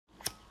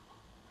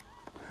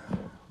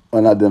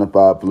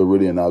Unidentified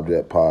Floridian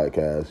Object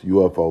Podcast,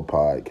 UFO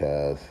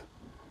Podcast.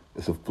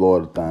 It's a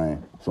Florida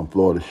thing, some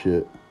Florida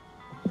shit.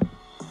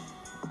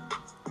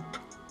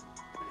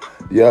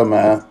 Yeah,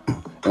 man.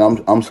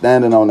 And I'm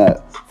standing on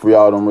that. Free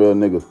all them real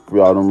niggas. Free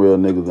all them real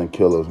niggas and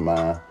killers,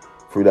 man.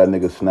 Free that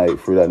nigga Snake.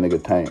 Free that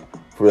nigga Tank.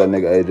 Free that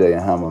nigga AJ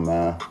and Hammer,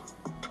 man.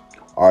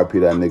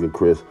 RP that nigga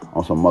Chris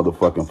on some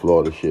motherfucking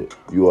Florida shit.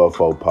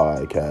 UFO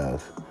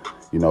Podcast.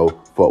 You know,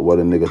 fuck what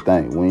a nigga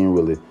think. We ain't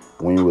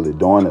really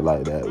doing it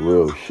like that.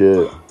 Real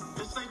shit.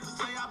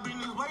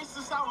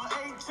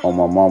 On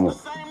my mama.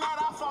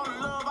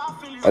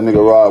 That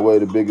nigga Rod Way,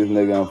 the biggest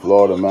nigga in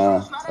Florida,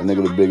 man. That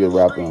nigga the biggest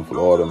rapper in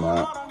Florida,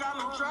 man.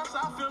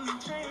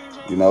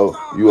 You know,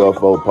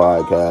 UFO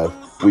Podcast.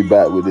 We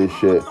back with this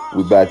shit.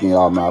 We back in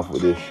y'all mouth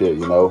with this shit,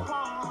 you know.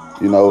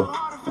 You know,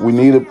 we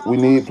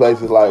need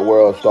places like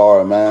World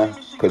Star, man.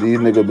 Cause these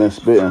niggas been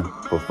spitting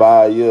for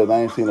 5 years.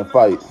 I ain't seen a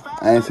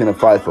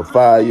fight for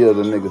 5 years.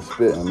 The niggas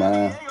spitting,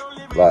 man.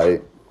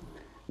 Like,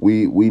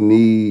 we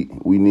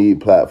need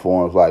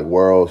platforms like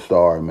World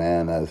Star,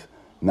 man. That's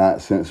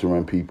not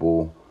censoring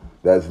people.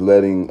 That's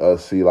letting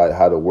us see like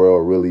how the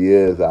world really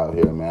is out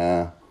here,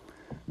 man.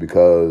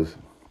 Because,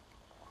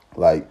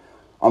 like,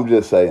 I'm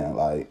just saying,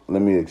 like,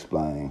 let me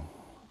explain.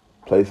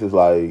 Places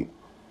like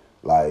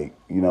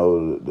you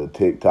know, the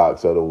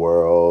TikToks of the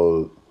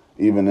world,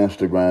 even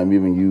Instagram,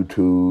 even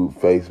YouTube,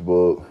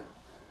 Facebook,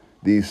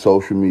 these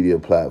social media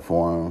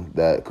platforms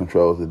that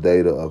controls the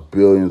data of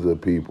billions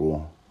of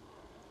people.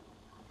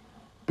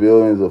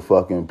 Billions of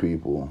fucking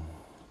people.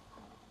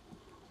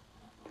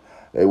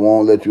 They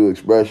won't let you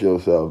express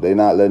yourself. They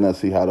not letting us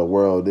see how the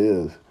world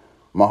is.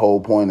 My whole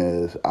point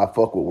is, I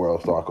fuck with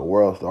World Star, cause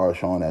World Star is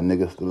showing that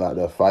niggas still out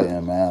there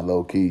fighting, man,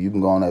 low key. You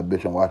can go on that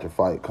bitch and watch a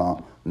fight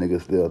comp,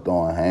 niggas still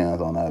throwing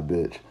hands on that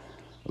bitch.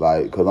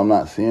 Like, cause I'm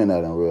not seeing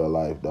that in real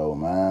life though,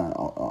 man.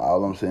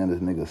 All I'm seeing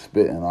is niggas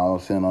spitting. All I'm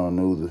seeing on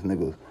the news is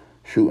niggas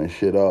shooting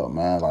shit up,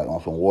 man, like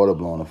on some water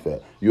balloon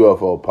effect.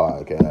 UFO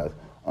Podcast,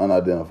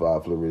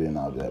 Unidentified Floridian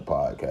Object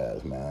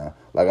Podcast, man.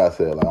 Like I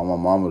said, like on my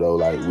mama though,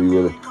 like we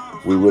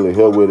really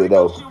here with it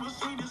though.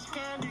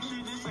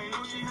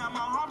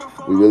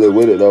 We really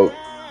with it though.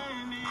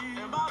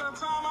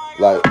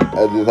 Like,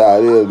 that's just how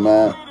it is,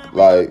 man.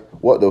 Like,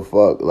 what the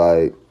fuck?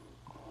 Like,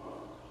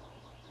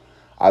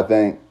 I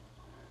think,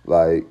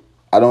 like,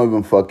 I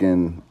don't script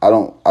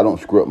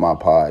my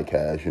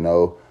podcast, you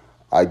know?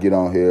 I get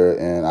on here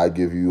and I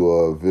give you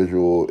a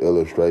visual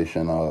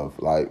illustration of,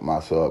 like, my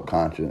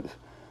subconscious,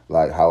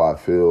 like, how I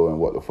feel and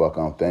what the fuck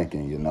I'm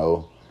thinking, you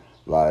know?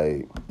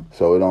 Like,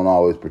 so it don't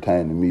always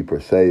pertain to me per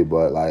se,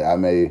 but, like, I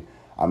may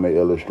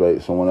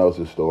illustrate someone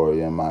else's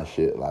story in my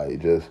shit, like,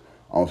 just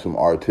on some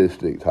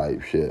artistic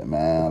type shit,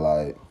 man,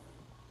 like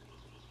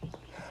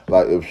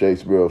if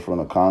Shakespeare was from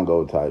the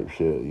Congo type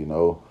shit, you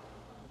know?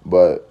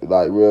 But,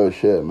 like, real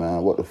shit,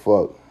 man, what the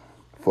fuck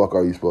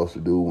are you supposed to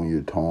do when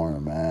you're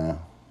torn, man?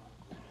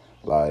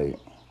 Like,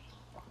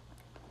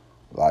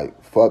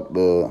 fuck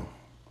the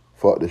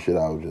shit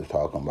I was just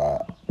talking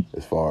about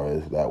as far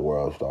as that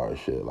World Star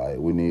shit. Like,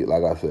 we need,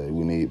 like I said,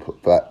 we need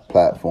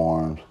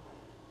platforms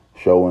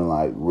showing,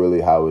 like, really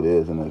how it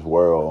is in this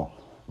world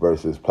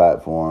versus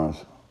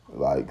platforms,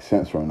 like,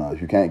 censoring us.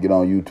 You can't get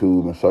on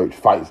YouTube and search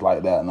fights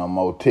like that no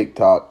more.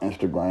 TikTok,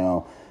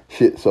 Instagram,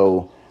 shit.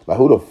 So, like,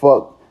 who the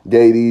fuck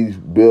gave these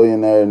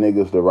billionaire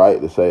niggas the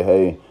right to say,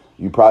 hey,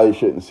 you probably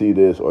shouldn't see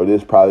this, or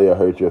this probably will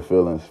hurt your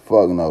feelings?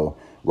 Fuck no.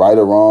 Right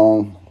or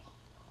wrong,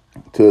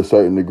 to a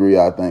certain degree,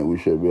 I think we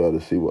should be able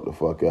to see what the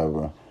fuck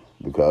ever,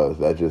 because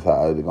that's just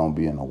how it's going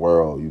to be in the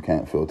world. You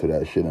can't filter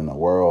that shit in the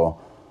world.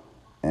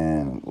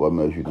 And what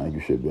makes you think you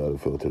should be able to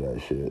filter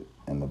that shit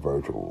in the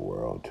virtual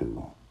world,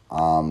 too?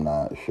 I'm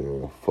not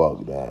sure.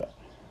 Fuck that.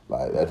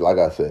 Like, that's like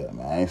I said,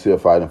 man. I ain't see a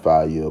fight in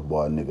 5 years,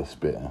 boy. A nigga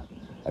spitting.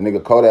 A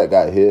nigga Kodak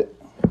got hit.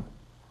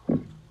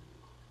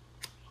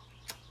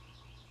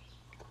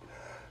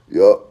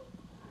 Yup.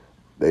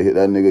 They hit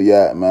that nigga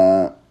yacht,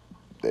 man.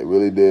 They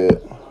really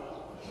did.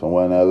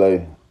 Somewhere in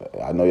L.A.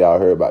 I know y'all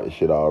heard about this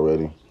shit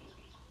already.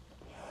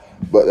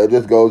 But that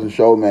just goes to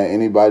show, man,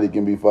 anybody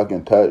can be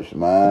fucking touched,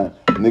 man.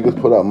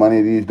 Niggas put up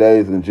money these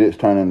days and jits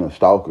turn into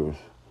stalkers.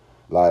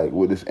 Like,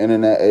 with this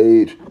internet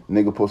age,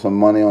 nigga put some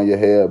money on your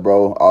head,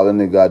 bro. All the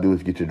nigga gotta do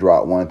is get you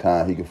dropped one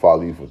time. He can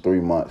follow you for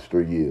 3 months,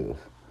 3 years.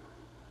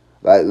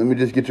 Like, let me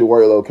just get your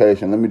work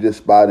location. Let me just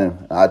spot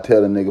him. I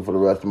tell the nigga for the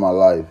rest of my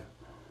life.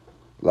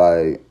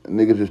 Like,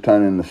 niggas just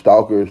turn into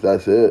stalkers.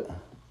 That's it.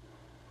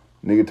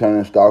 Nigga turn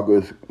into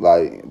stalkers.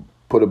 Like,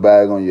 put a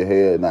bag on your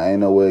head. Now, ain't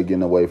no way of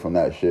getting away from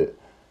that shit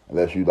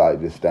unless you, like,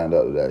 just stand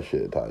up to that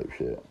shit type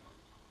shit.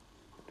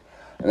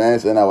 And I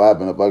ain't saying that what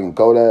happened to fucking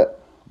Kodak.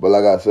 But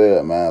like I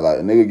said, man, like,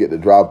 a nigga get the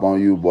drop on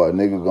you, boy, a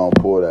nigga gonna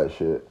pull that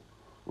shit.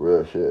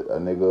 Real shit. A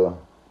nigga,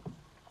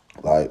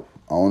 like,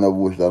 I don't ever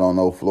wish that on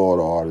no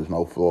Florida artist,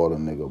 no Florida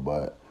nigga,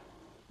 but,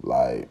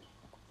 like,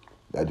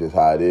 that's just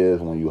how it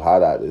is when you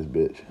hot out this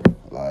bitch.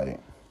 Like,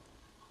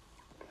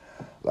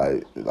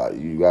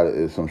 you gotta,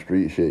 it's some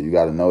street shit. You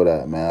gotta know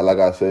that, man. Like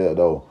I said,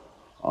 though,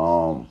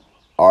 all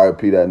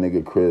R.I.P. that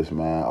nigga Chris,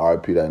 man.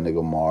 R.I.P. that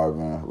nigga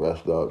Marvin.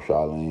 Rest up,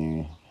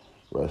 Charlene.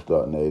 Rest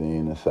up,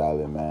 Nadine and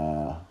Sally,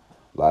 man.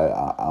 Like,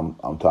 I'm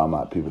talking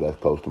about people that's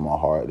close to my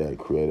heart, that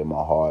created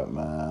my heart,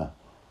 man.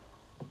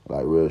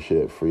 Like, real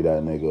shit. Free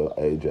that nigga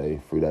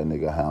AJ. Free that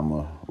nigga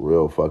Hammer.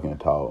 Real fucking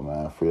talk,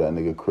 man. Free that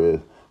nigga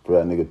Chris. Free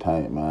that nigga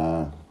Tank,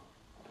 man.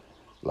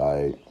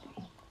 Like,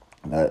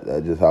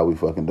 that's just how we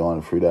fucking doing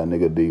it. Free that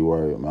nigga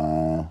D-Word,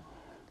 man.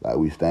 Like,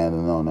 we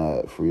standing on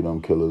that.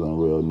 Freedom killers and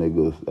real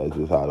niggas. That's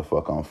just how the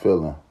fuck I'm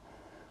feeling.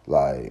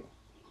 Like,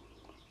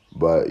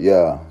 but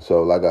yeah.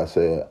 So, like I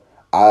said,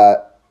 I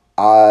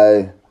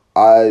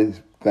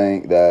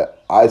think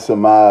that, I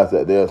surmise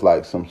that there's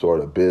like some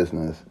sort of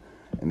business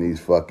in these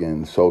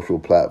fucking social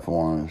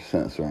platforms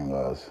censoring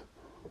us.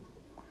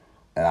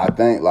 And I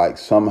think like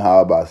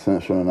somehow by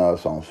censoring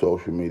us on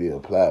social media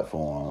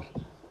platforms,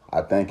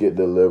 I think it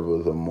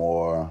delivers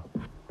more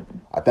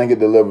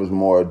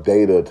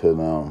data to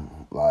them.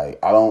 Like,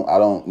 I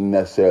don't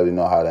necessarily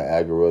know how the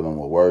algorithm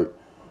will work,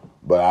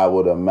 but I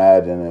would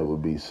imagine it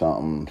would be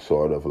something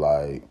sort of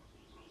like,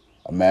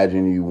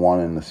 imagine you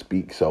wanting to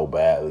speak so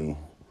badly,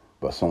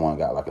 but someone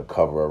got like a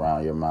cover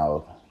around your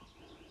mouth.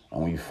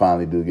 And when you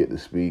finally do get to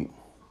speak,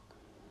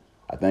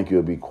 I think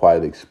you'll be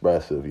quite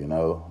expressive, you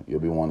know? You'll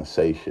be wanting to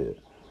say shit.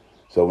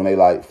 So when they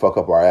like fuck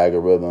up our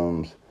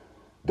algorithms,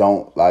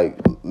 don't like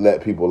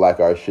let people like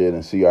our shit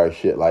and see our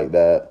shit like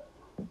that.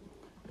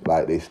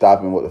 Like, they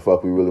stopping what the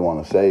fuck we really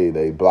want to say.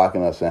 They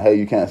blocking us saying, hey,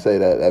 you can't say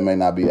that. That may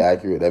not be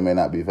accurate. That may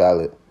not be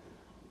valid.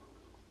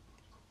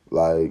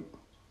 Like,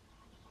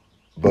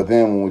 but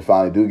then when we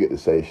finally do get to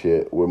say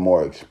shit, we're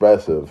more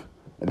expressive.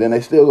 And then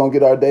they still gonna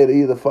get our data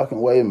either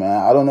fucking way,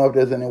 man. I don't know if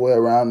there's any way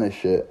around this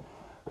shit.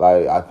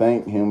 Like, I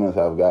think humans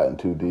have gotten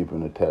too deep in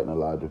the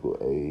technological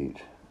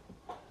age.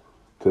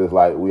 Cause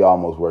like, we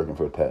almost working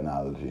for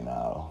technology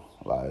now.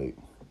 Like,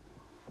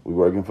 we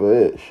working for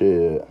it,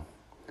 shit.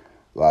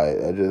 Like,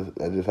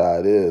 that's just how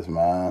it is,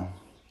 man.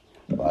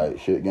 Like,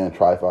 shit getting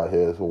trife out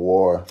here. It's a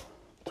war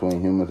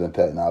between humans and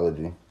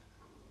technology.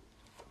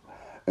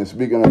 And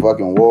speaking of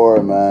fucking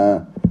war,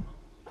 man,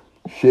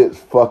 shit's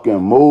fucking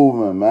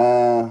moving,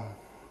 man.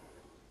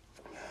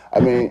 I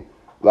mean,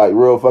 like,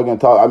 real fucking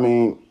talk. I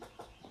mean,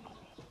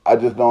 I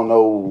just don't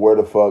know where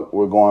the fuck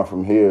we're going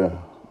from here.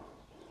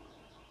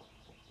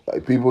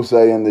 Like, people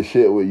saying the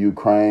shit with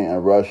Ukraine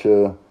and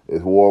Russia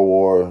is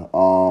World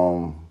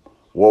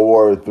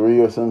War III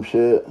or some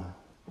shit.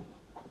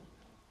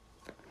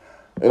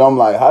 And I'm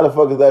like, how the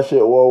fuck is that shit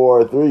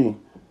World War III?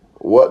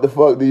 What the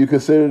fuck do you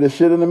consider the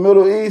shit in the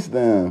Middle East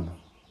then?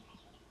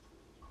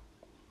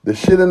 The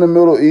shit in the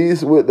Middle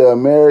East with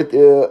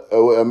America,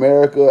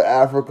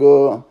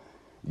 Africa,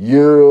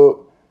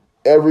 Europe,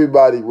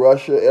 everybody,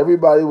 Russia,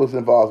 everybody was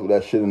involved with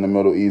that shit in the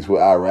Middle East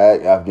with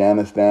Iraq,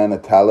 Afghanistan, the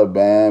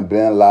Taliban,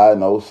 Bin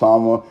Laden,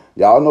 Osama.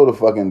 Y'all know the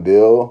fucking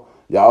deal.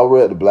 Y'all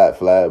read the Black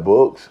Flag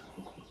books.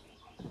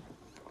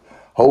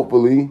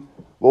 Hopefully.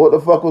 But what the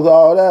fuck was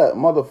all that?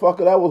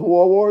 Motherfucker, that was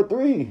World War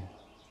III.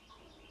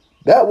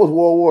 That was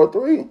World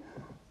War III.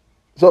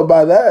 So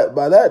by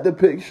that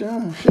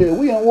depiction, shit,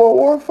 we in World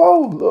War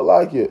IV, look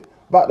like it.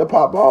 About to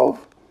pop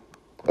off.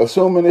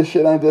 Assuming this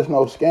shit ain't just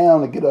no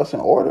scam to get us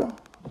in order.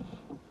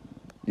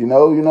 You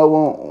know,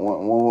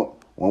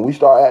 when we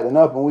start acting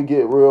up and we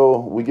get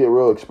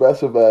real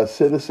expressive as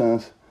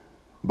citizens,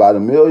 by the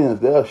millions,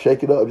 they'll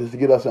shake it up just to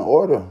get us in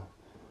order.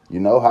 You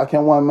know, how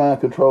can one man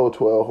control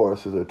 12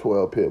 horses or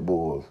 12 pit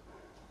bulls?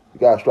 You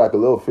gotta strike a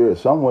little fear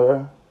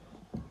somewhere.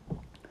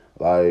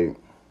 Like,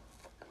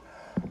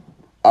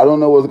 I don't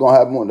know what's gonna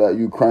happen with that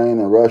Ukraine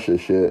and Russia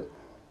shit,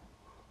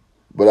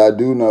 but I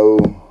do know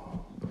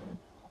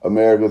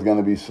America's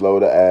gonna be slow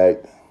to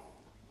act.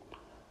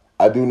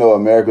 I do know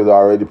America's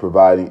already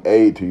providing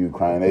aid to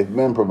Ukraine. They've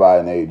been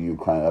providing aid to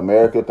Ukraine.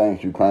 America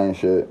thinks Ukraine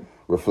should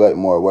reflect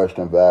more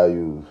Western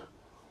values,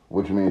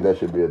 which means there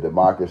should be a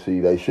democracy.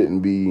 They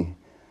shouldn't be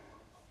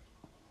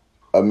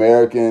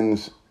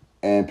Americans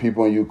and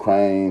people in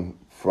Ukraine,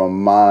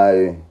 from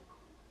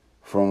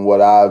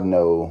what I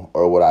know,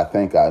 or what I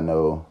think I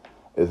know,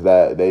 is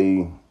that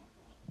they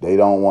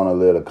don't want to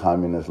live a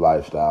communist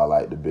lifestyle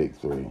like the big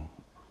three.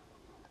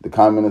 The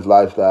communist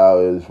lifestyle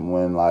is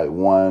when like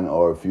one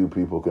or a few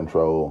people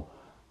control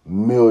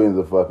millions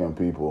of fucking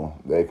people.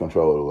 They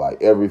control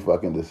like every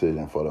fucking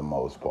decision for the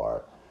most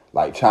part.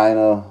 Like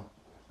China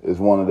is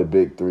one of the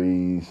big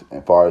threes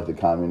as far as the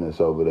communists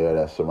over there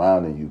that's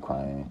surrounding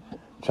Ukraine.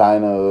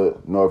 China,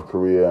 North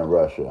Korea, and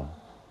Russia.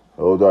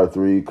 Those are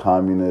three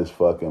communist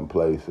fucking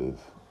places.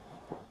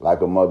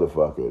 Like a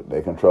motherfucker.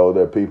 They control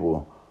their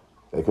people.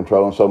 They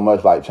control them so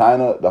much. Like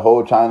China, the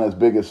whole China is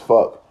big as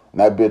fuck.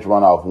 And that bitch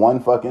run off one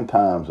fucking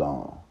time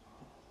zone.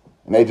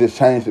 And they just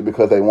changed it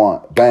because they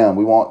want, bam,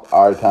 we want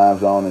our time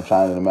zone in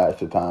China to match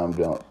the time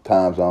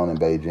zone in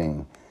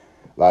Beijing.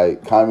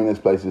 Like,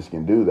 communist places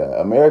can do that.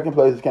 American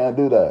places can't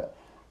do that.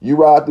 You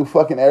ride through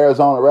fucking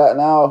Arizona right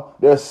now,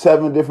 there's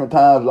 7 different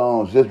time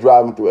zones just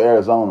driving through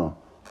Arizona.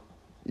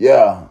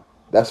 Yeah,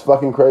 that's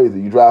fucking crazy.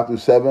 You drive through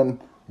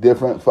 7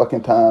 different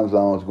fucking time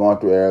zones going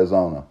through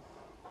Arizona.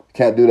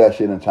 Can't do that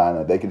shit in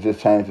China. They can just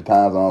change the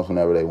time zones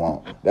whenever they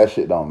want. That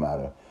shit don't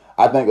matter.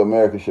 I think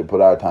America should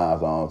put our time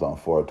zones on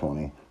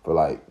 420 for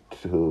like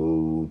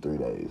 2-3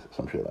 days,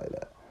 some shit like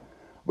that.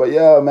 But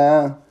yeah,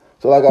 man.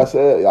 So like I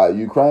said, like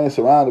Ukraine's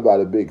surrounded by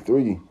the big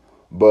three,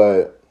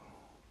 but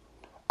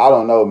I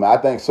don't know, man.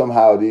 I think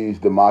somehow these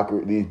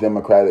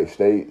democratic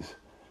states,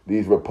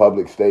 these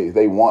republic states,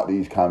 they want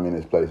these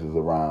communist places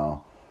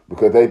around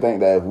because they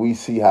think that if we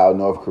see how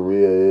North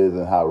Korea is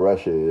and how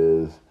Russia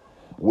is,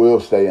 we'll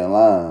stay in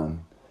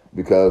line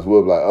because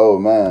we'll be like, oh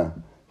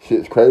man,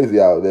 shit's crazy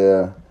out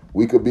there.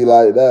 We could be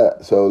like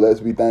that, so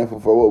let's be thankful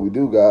for what we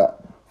do got.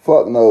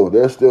 Fuck no,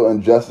 there's still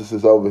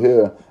injustices over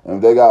here. And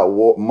if they got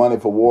money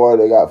for war,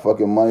 they got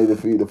fucking money to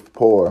feed the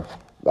poor.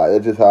 Like,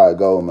 it's just how it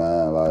go,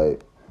 man.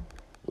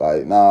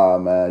 Like, nah,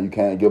 man, you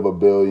can't give a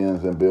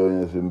billions and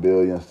billions and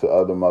billions to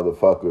other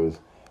motherfuckers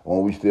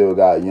when we still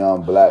got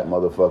young black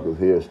motherfuckers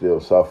here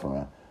still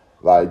suffering.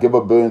 Like, give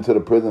 $1 billion to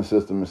the prison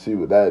system and see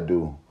what that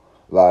do.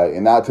 Like,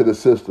 and not to the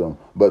system,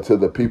 but to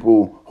the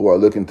people who are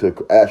looking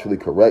to actually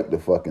correct the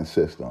fucking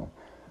system.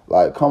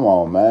 Like, come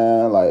on,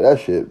 man. Like, that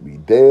shit be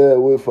dead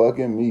with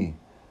fucking me.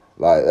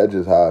 Like, that's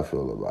just how I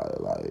feel about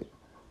it. Like,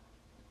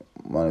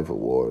 money for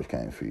wars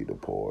can't feed the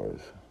poor,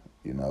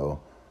 you know?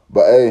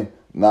 But, hey,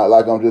 not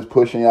like I'm just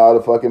pushing y'all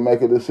to fucking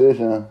make a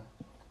decision.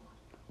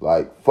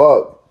 Like,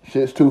 fuck.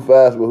 Shit's too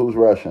fast, but who's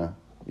Russian?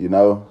 You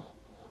know?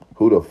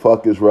 Who the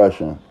fuck is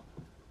Russian?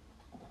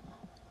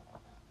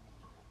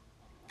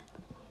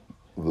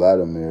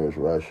 Vladimir is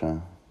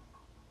Russian.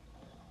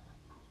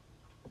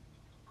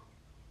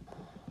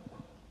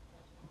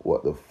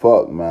 What the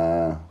fuck,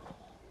 man?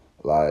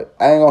 Like,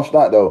 I ain't gonna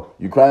stunt, though.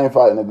 Ukraine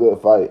fighting a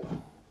good fight.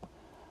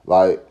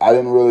 Like, I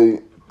didn't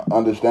really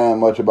understand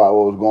much about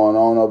what was going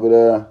on over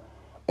there.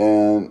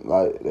 And,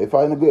 like, they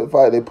fighting a good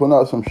fight. They putting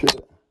up some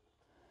shit.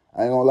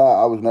 I ain't gonna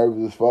lie. I was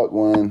nervous as fuck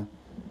when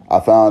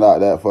I found out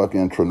that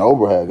fucking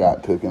Chernobyl had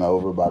got taken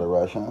over by the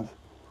Russians.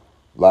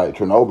 Like,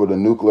 Chernobyl, the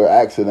nuclear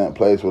accident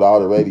place with all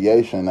the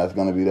radiation that's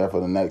gonna be there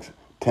for the next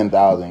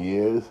 10,000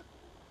 years.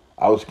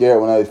 I was scared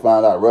when I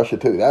found out Russia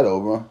took that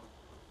over.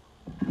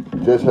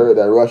 Just heard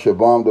that Russia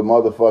bombed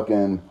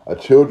a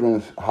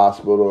children's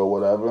hospital or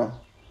whatever.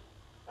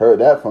 Heard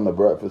that from the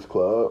Breakfast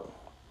Club.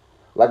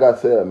 Like I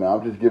said, man,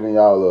 I'm just giving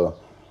y'all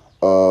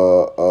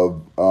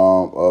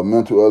a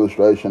mental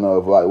illustration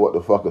of like what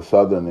the fuck a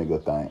Southern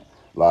nigga think.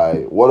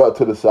 Like, what up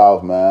to the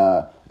South,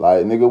 man?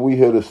 Like, nigga, we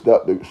here to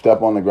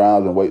step on the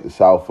ground and wake the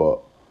South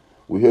up.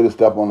 We here to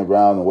step on the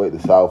ground and wake the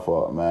South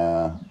up,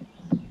 man.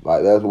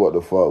 Like, that's what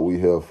the fuck we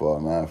here for,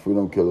 man.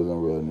 Freedom killers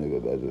and real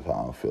niggas. That's just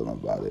how I'm feeling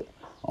about it.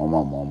 On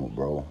my mama,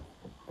 bro.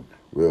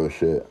 Real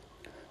shit.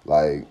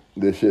 Like,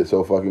 this shit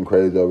so fucking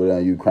crazy over there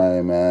in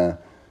Ukraine, man.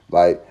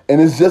 Like, and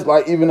it's just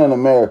like even in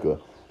America.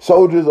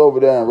 Soldiers over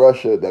there in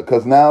Russia,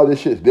 because now this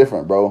shit's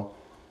different, bro.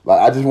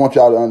 Like, I just want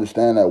y'all to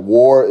understand that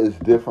war is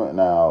different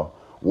now.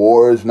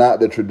 War is not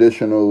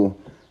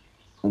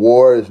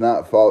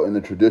fought in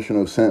the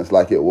traditional sense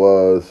like it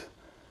was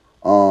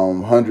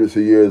hundreds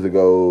of years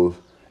ago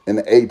in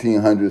the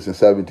 1800s and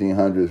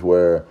 1700s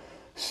where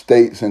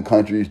states and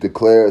countries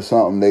declared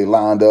something, they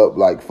lined up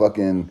like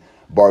fucking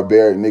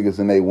barbaric niggas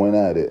and they went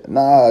at it.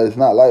 Nah, it's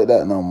not like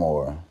that no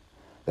more.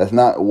 That's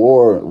not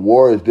war.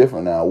 War is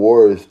different now.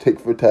 War is tick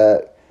for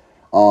tat,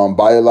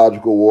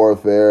 biological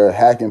warfare,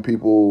 hacking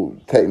people,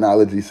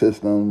 technology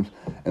systems,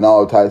 and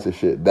all types of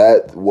shit.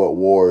 That's what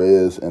war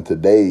is in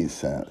today's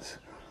sense.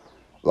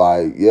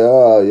 Like,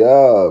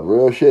 yeah,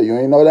 real shit. You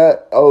ain't know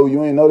that? Oh,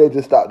 you ain't know they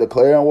just stopped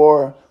declaring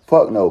war?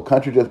 Fuck no.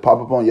 Country just pop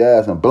up on your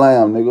ass and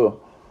blam, nigga.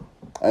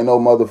 Ain't no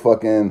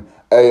motherfucking,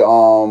 hey,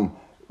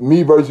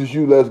 me versus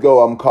you, let's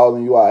go. I'm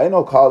calling you out. Ain't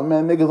no calling,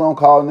 man. Niggas don't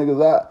call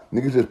niggas out.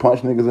 Niggas just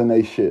punch niggas in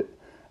they shit.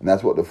 And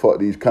that's what the fuck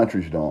these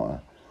countries doing.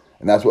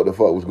 And that's what the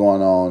fuck was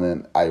going on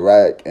in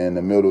Iraq and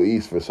the Middle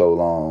East for so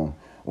long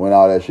when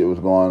all that shit was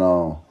going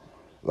on.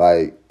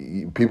 Like,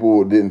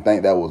 people didn't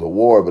think that was a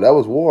war, but that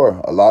was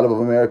war. A lot of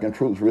American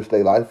troops risked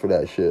their life for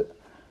that shit.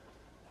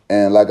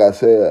 And like I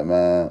said,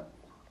 man,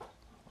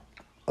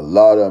 a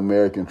lot of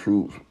American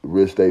troops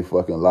risked their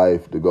fucking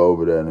life to go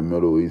over there in the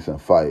Middle East and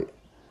fight.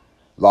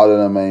 A lot of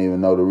them ain't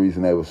even know the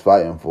reason they was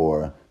fighting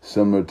for.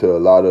 Similar to a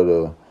lot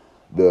of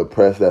the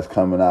press that's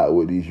coming out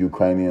with these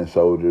Ukrainian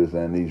soldiers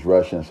and these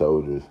Russian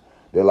soldiers.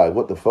 They're like,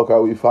 what the fuck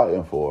are we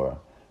fighting for?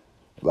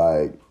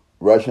 Like,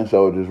 Russian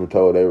soldiers were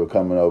told they were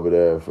coming over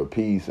there for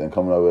peace and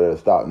coming over there to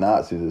stop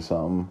Nazis or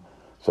something.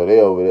 So they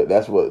over there.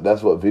 That's what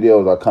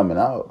videos are coming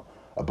out.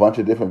 A bunch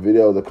of different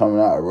videos are coming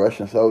out of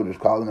Russian soldiers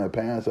calling their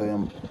parents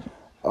saying,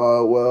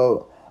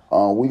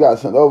 we got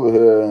sent over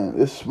here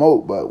and it's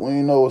smoke, but we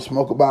ain't know what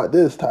smoke about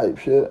this type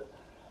shit.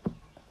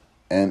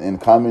 And in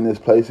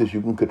communist places,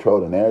 you can control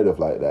the narrative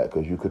like that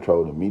because you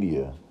control the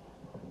media.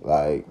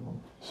 Like,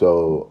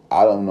 so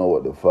I don't know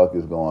what the fuck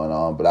is going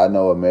on, but I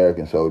know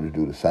American soldiers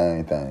do the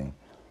same thing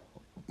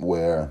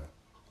where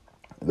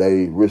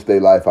they risk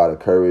their life out of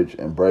courage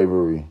and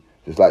bravery,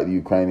 just like the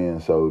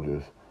Ukrainian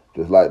soldiers,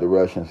 just like the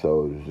Russian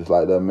soldiers, just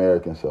like the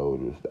American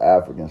soldiers, the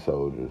African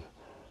soldiers.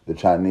 the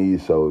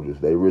Chinese soldiers,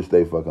 they risked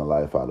their fucking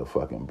life out of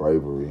fucking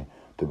bravery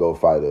to go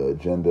fight an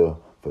agenda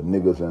for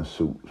niggas in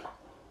suits.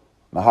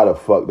 Now, how the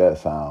fuck that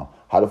sound?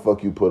 How the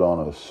fuck you put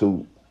on a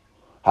suit?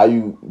 How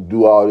you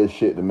do all this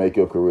shit to make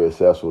your career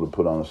successful to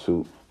put on a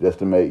suit just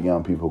to make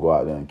young people go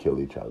out there and kill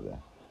each other?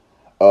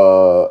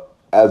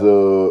 As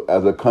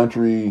a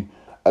country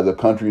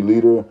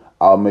leader,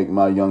 I'll make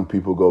my young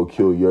people go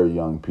kill your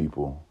young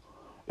people.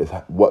 It's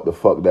what the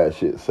fuck that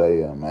shit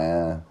saying,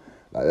 man.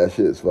 Like, that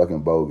shit's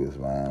fucking bogus,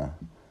 man.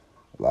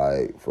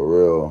 Like, for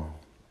real.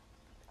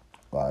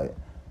 Like,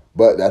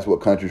 but that's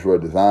what countries were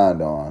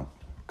designed on.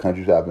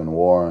 Countries have been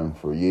warring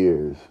for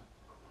years.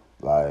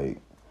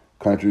 Like,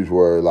 countries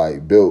were,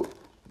 like, built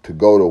to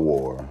go to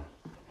war.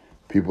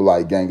 People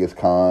like Genghis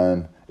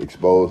Khan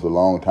exposed a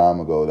long time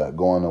ago that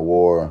going to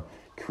war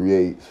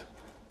creates,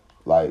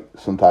 like,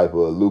 some type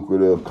of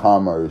lucrative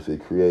commerce.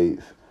 It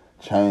creates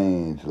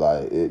change.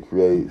 Like, it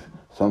creates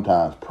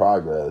sometimes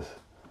progress.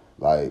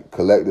 Like,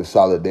 collective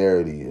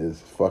solidarity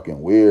is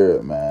fucking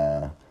weird,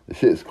 man. The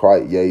shit's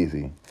quite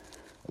yazy.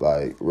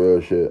 Like, real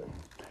shit.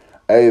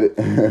 Hey,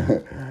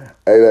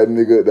 that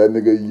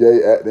nigga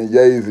Ye acting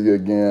yazy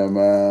again,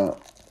 man.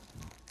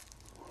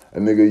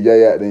 That nigga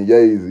Ye acting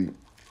yazy.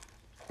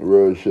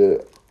 Real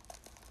shit.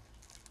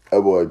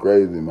 That boy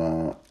crazy,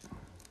 man.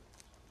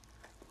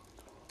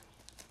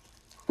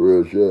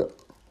 Real shit.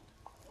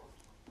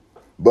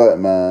 But,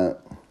 man,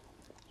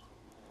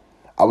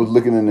 I was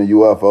looking into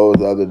UFOs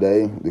the other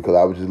day because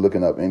I was just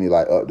looking up any,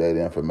 like,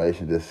 updated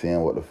information, just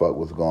seeing what the fuck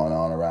was going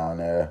on around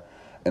there.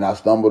 And I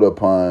stumbled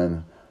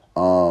upon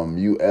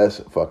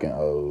U.S. fucking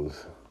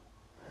O's.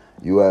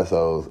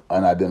 USOs,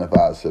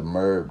 unidentified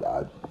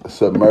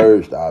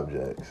submerged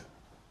objects.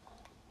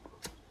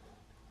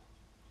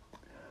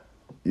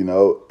 You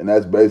know, and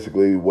that's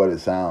basically what it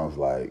sounds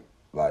like.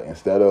 Like,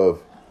 instead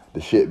of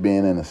the shit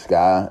being in the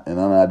sky and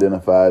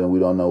unidentified and we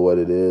don't know what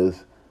it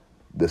is,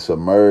 the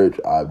submerged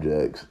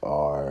objects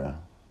are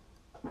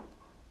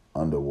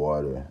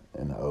underwater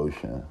in the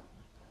ocean,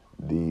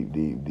 deep,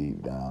 deep,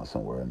 deep down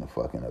somewhere in the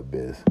fucking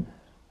abyss,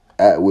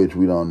 at which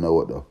we don't know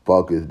what the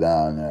fuck is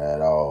down there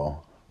at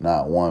all.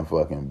 Not one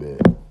fucking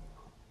bit.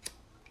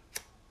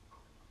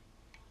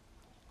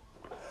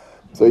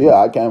 So yeah,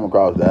 I came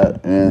across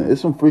that, and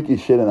it's some freaky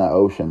shit in that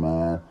ocean,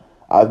 man.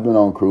 I've been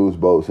on cruise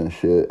boats and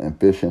shit and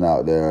fishing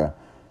out there,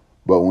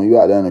 but when you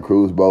out there in a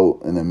cruise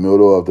boat in the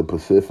middle of the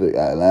Pacific,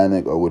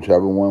 Atlantic, or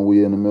whichever one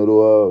we in the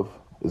middle of,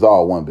 it's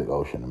all one big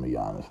ocean to me,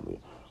 honestly.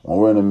 When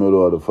we're in the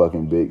middle of the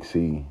fucking big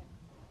sea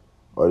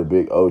or the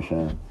big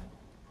ocean,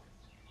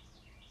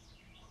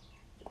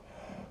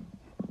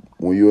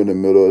 when you're in the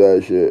middle of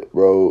that shit,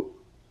 bro,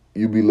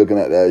 you be looking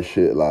at that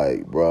shit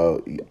like,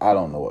 bro, I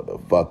don't know what the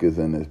fuck is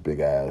in this big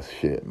ass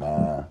shit,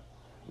 man.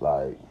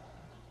 Like,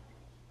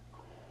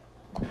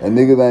 and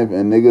niggas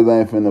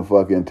ain't finna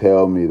fucking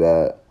tell me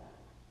that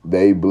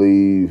they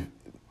believe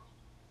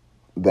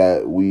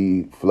that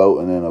we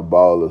floating in a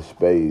ball of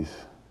space,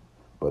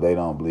 but they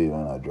don't believe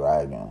in a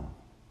dragon.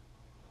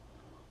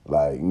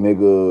 Like,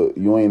 nigga,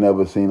 you ain't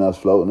never seen us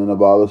floating in a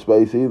ball of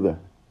space either.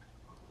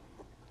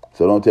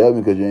 So don't tell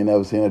me because you ain't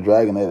never seen a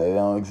dragon that they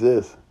don't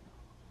exist.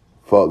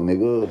 Fuck,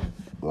 nigga.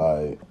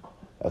 Like,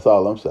 that's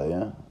all I'm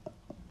saying.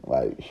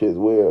 Like, shit's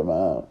weird,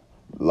 man.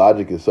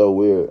 Logic is so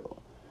weird.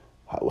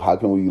 How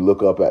can we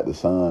look up at the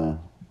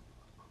sun,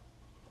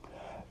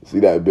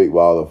 see that big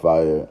ball of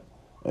fire,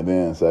 and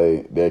then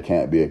say there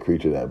can't be a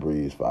creature that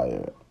breathes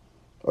fire,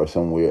 or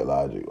some weird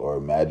logic, or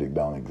magic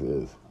don't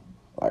exist?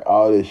 Like,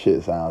 all this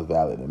shit sounds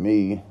valid to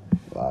me.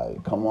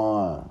 Like, come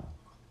on.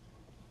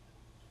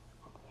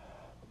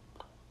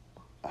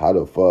 How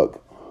the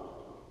fuck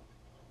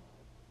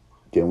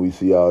can we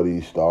see all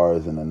these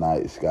stars in the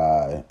night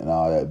sky and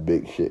all that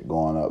big shit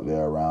going up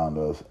there around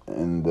us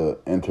in the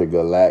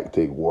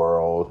intergalactic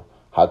world?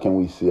 How can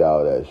we see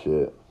all that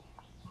shit?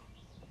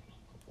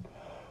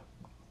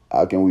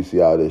 How can we see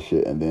all this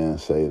shit and then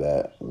say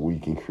that we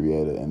can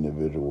create an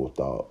individual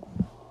thought?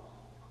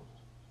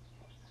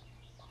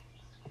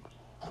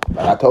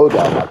 Like, I told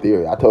y'all my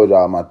theory. I told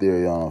y'all my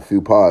theory on a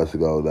few pods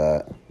ago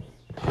that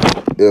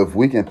if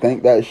we can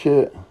think that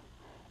shit,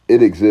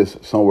 it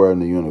exists somewhere in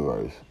the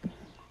universe.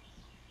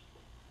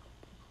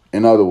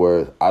 In other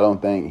words, I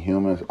don't think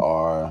humans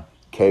are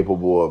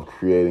capable of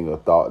creating a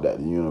thought that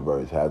the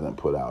universe hasn't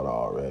put out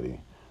already.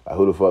 Like,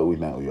 who the fuck we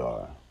think we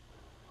are?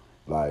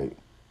 Like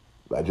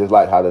just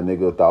like how the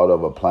nigga thought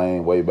of a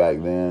plane way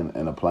back then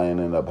and the plane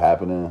ended up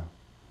happening.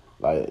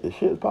 Like, this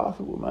shit's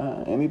possible,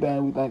 man.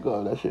 Anything we think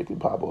of, that shit can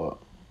pop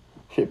up.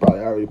 Shit probably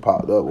already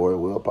popped up or it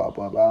will pop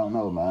up. I don't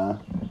know, man.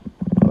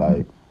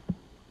 Like,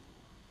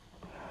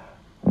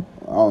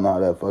 I don't know how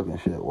that fucking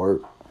shit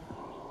work.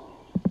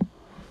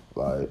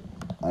 Like,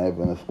 I ain't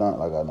been a stunt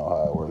like I know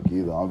how it work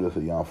either. I'm just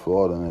a young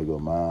Florida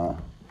nigga,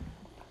 man.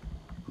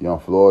 Young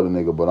Florida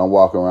nigga, but I'm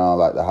walking around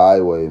like the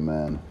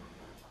highwaymen.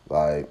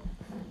 Like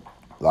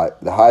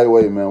the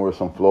highwaymen were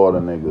some Florida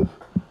niggas.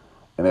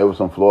 And they were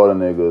some Florida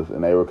niggas,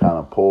 and they were kind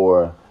of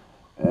poor,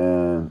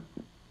 and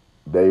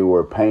they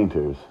were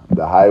painters.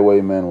 The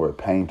highwaymen were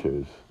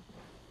painters.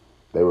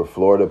 They were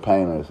Florida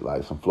painters,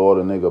 like some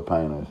Florida nigga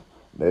painters.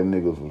 Them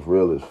niggas was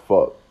real as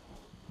fuck.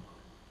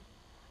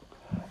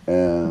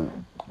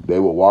 And they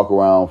would walk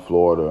around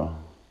Florida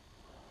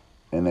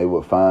and they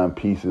would find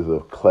pieces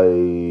of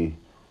clay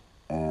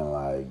and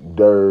like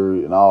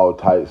dirt and all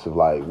types of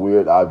like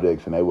weird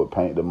objects, and they would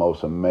paint the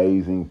most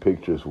amazing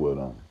pictures with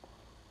them.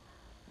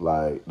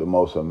 Like the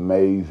most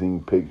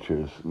amazing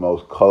pictures,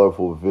 most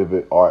colorful,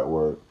 vivid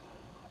artwork.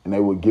 And they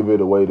would give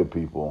it away to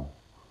people.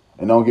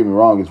 And don't get me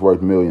wrong, it's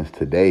worth millions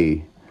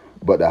today.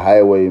 But the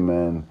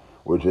highwaymen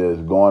were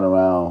just going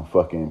around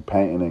fucking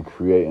painting and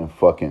creating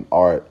fucking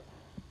art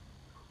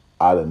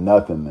out of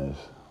nothingness.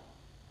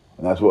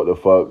 And that's what the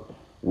fuck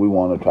we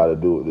want to try to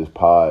do with this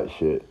pod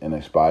shit and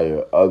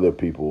inspire other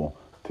people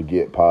to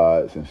get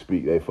pods and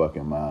speak their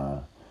fucking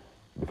mind.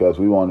 Because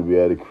we want to be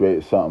able to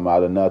create something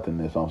out of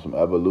nothingness on some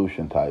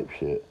evolution type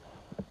shit.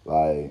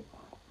 Like,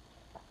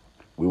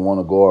 we want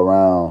to go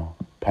around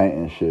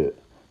painting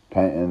shit,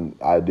 painting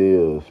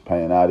ideas,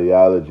 painting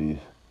ideologies,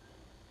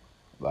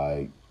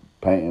 like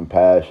painting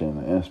passion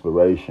and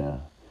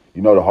inspiration.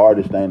 You know, the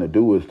hardest thing to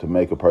do is to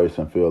make a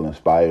person feel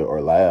inspired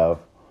or laugh.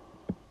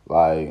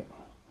 Like,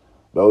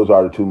 those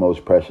are the two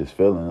most precious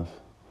feelings.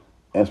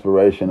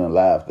 Inspiration and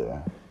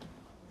laughter.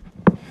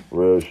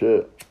 Real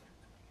shit.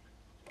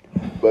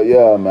 But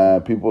yeah,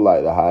 man, people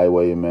like the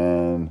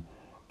Highwaymen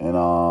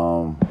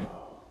and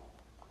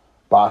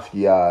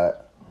Basquiat.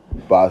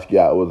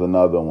 Basquiat was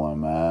another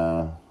one,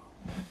 man.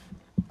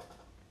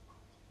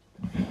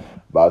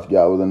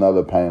 Basquiat was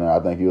another painter. I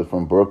think he was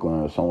from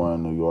Brooklyn or somewhere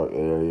in the New York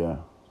area.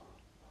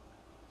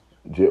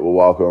 Jit would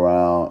walk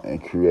around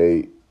and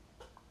create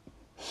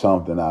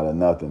something out of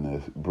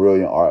nothingness.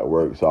 Brilliant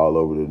artworks all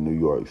over the New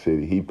York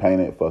City. He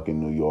painted fucking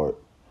New York.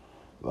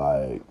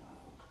 Like,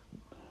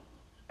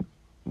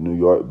 New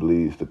York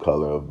bleeds the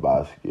color of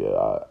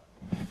Basquiat.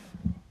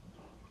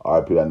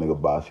 R.I.P. that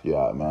nigga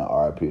Basquiat, man.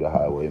 R.I.P. the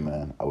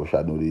Highwayman. I wish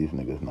I knew these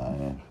niggas'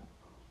 names.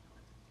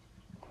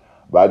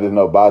 But I just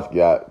know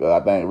Basquiat,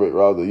 because I think Rick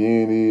Ross, you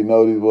ain't even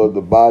know these was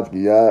the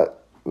Basquiat.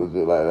 Was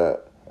shit like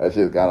that. That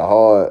shit's kind of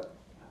hard.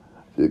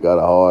 Shit kind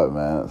of hard,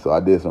 man. So I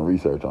did some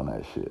research on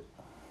that shit.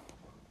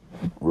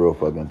 Real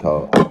fucking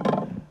talk.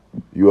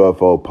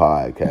 UFO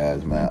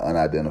podcast, man.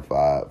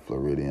 Unidentified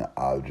Floridian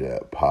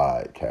Object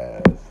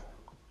podcast.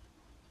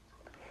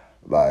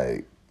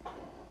 Like,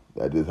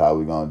 that's just how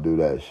we gonna do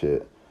that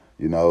shit.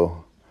 You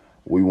know,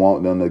 we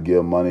want them to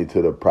give money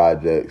to the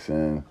projects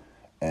and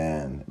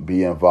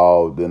be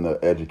involved in the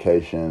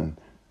education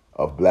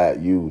of black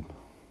youth.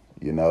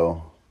 You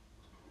know,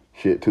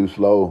 shit too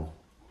slow,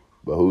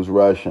 but who's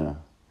rushing?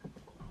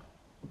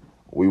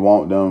 We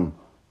want them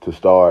to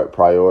start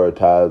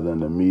prioritizing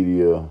the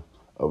media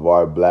of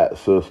our black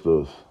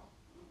sisters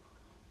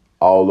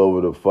all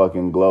over the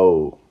fucking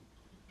globe.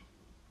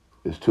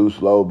 It's too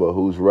slow, but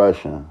who's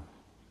rushing?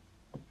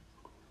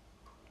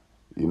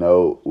 You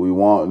know, we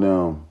want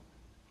them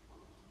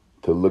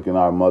to look in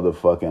our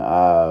motherfucking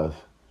eyes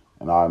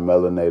and our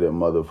melanated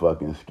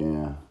motherfucking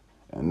skin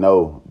and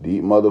know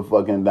deep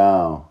motherfucking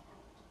down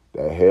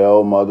that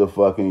hell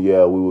motherfucking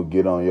yeah, we will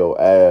get on your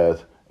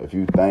ass if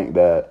you think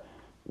that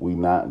we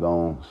not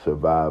gonna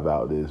survive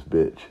out this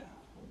bitch.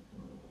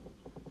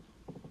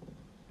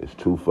 It's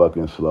too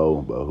fucking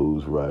slow, but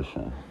who's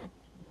rushing?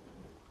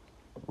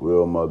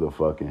 Real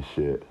motherfucking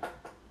shit.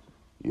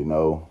 You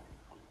know?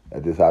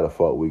 That's just how the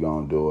fuck we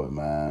gonna do it,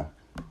 man.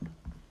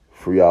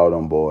 Free all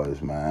them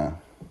boys, man.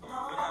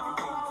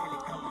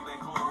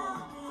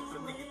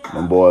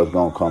 Them boys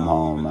gonna come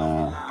home,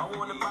 man.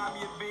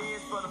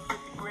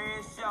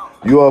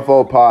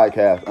 UFO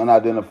podcast,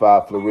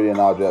 Unidentified Floridian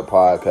Object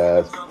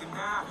podcast.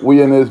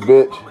 We in this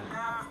bitch.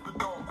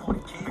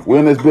 We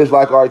in this bitch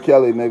like R.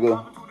 Kelly,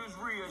 nigga.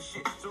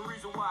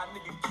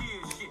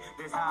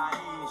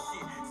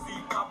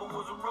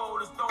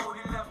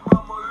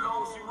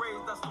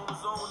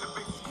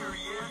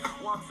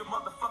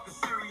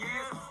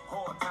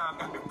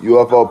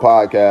 UFO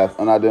podcast,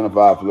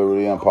 Unidentified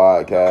Floridian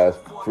podcast,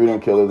 Freedom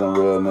Killers and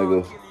Real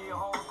Niggas.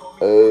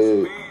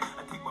 Hey,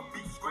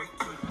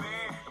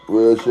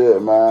 real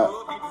shit, man.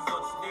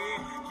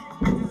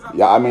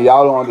 Yeah, I mean,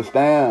 y'all don't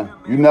understand.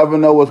 You never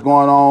know what's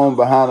going on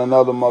behind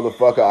another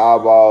motherfucker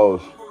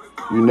eyeballs.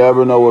 You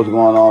never know what's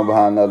going on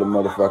behind another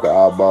motherfucker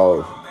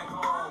eyeballs.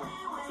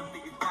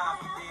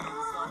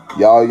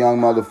 Y'all young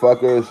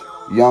motherfuckers,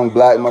 young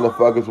black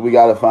motherfuckers, we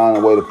gotta find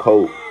a way to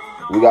cope.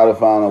 We gotta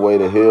find a way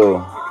to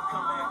heal.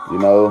 You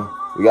know,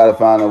 we gotta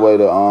find a way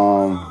to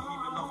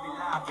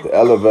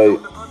elevate.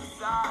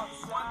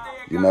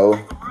 You know,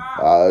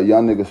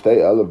 young niggas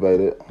stay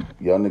elevated.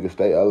 Young niggas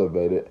stay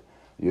elevated.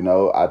 You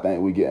know, I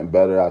think we getting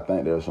better. I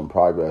think there's some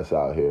progress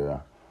out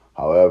here.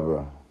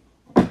 However,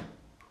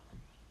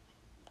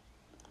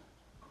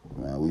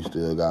 man, we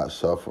still got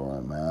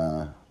suffering,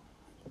 man.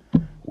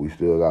 We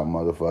still got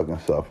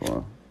motherfucking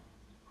suffering.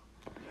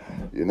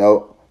 You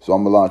know, so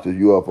I'm gonna launch this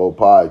UFO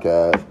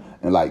podcast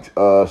and like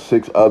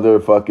 6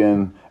 other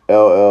fucking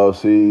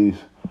LLCs,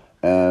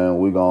 and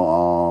we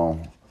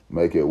gonna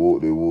make it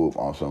whoop-de-whoop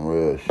on some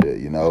real shit,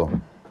 you know?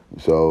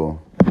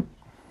 So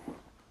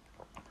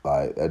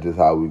Like, that's just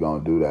how we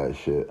gonna do that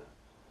shit.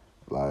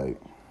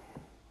 Like,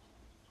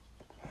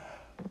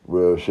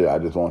 real shit, I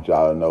just want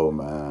y'all to know,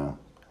 man.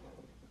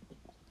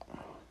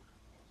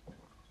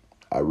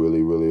 I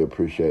really, really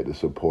appreciate the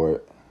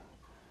support.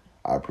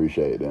 I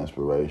appreciate the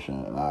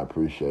inspiration, and I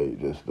appreciate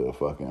just the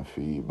fucking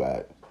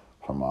feedback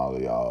from all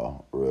of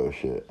y'all. Real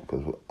shit.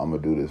 Because I'm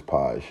gonna do this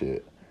pod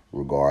shit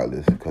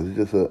regardless. Because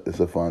it's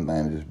a fun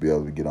thing to just be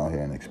able to get on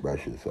here and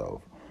express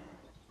yourself.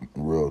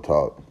 Real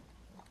talk.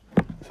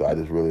 So I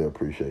just really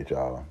appreciate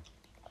y'all.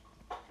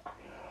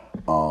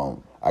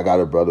 I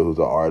got a brother who's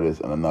an artist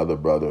and another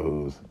brother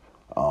who's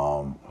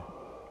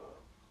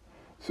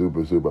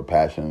super, super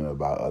passionate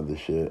about other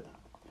shit.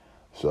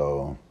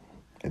 So,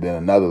 and then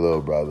another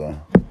little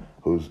brother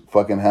who's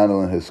fucking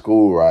handling his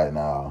school right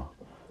now.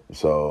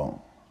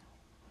 So,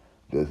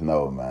 just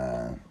know,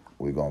 man,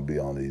 we gonna be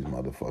on these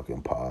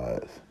motherfucking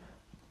pods.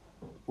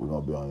 We're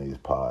gonna be on these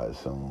pods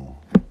soon.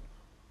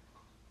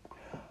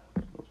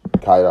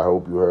 Kite, I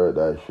hope you heard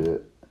that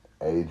shit.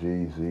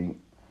 AGZ.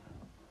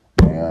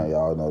 Man,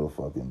 y'all know the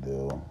fucking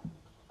deal.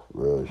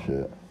 Real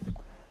shit.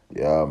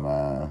 Yeah,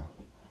 man.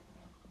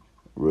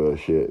 Real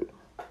shit.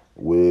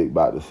 Wig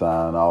about to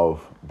sign off.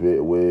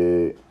 Bit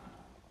Wig.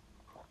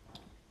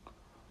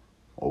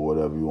 Or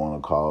whatever you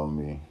want to call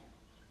me.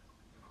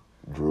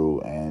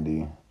 Drew,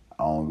 Andy.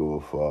 I don't give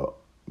a fuck.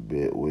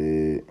 Bit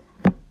Wig.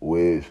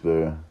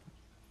 Wigster.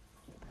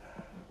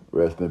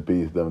 Rest in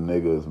peace, them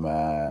niggas,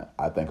 man.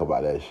 I think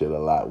about that shit a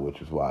lot,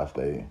 which is why I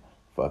stay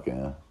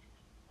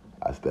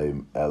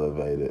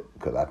elevated,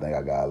 because I think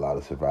I got a lot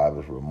of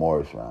survivor's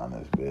remorse around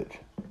this bitch.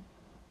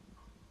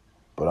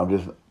 But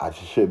I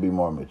just should be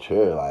more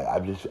mature. Like,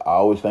 I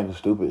always think of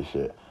stupid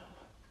shit.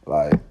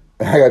 Like,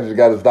 I just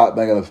got to stop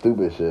thinking of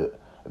stupid shit.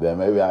 Then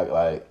maybe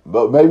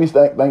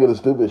thinking of the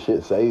stupid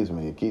shit saves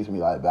me. It keeps me,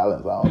 like,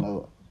 balanced. I don't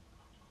know.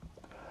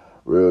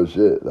 Real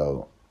shit,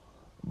 though.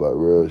 But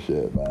real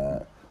shit,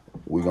 man.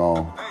 We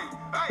gon'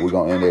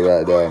 end it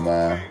right there,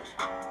 man.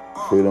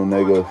 Freedom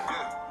niggas.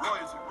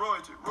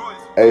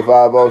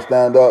 850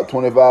 stand up,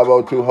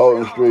 2502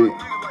 Holton Street.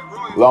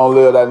 Long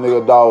live that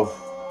nigga Dolph.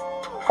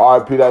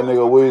 RP that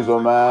nigga Weasel,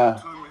 man.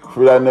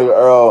 Free that nigga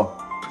Earl.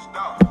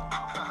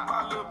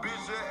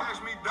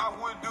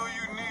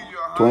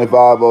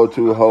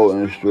 2502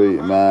 Holton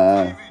Street,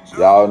 man.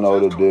 Y'all know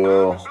the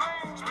deal.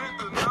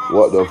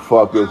 What the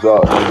fuck is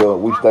up, nigga?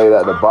 We stayed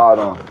at the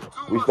bottom.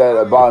 If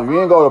you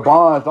ain't go to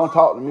Bonds, don't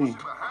talk to me.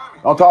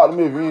 Don't talk to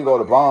me if you ain't go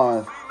to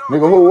Bonds.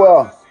 Nigga, who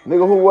well?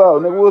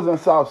 Nigga, we was in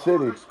South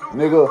City.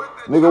 Nigga,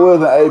 we was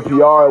in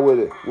APR with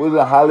it. We was in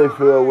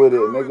Hollyfield with it,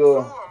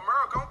 nigga.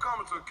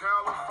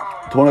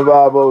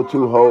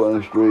 2502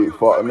 Holton Street.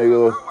 Fuck,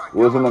 nigga.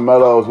 We was in the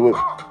Meadows with.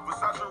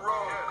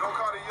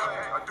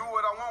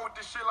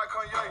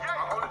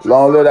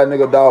 Long live that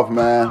nigga Dolph,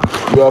 man.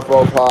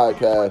 UFO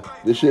podcast.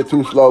 This shit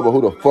too slow, but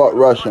who the fuck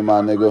rushing,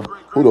 my nigga?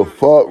 Who the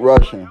fuck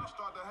rushing?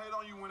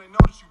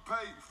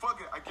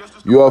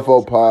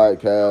 UFO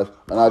podcast,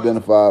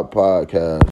 unidentified podcast.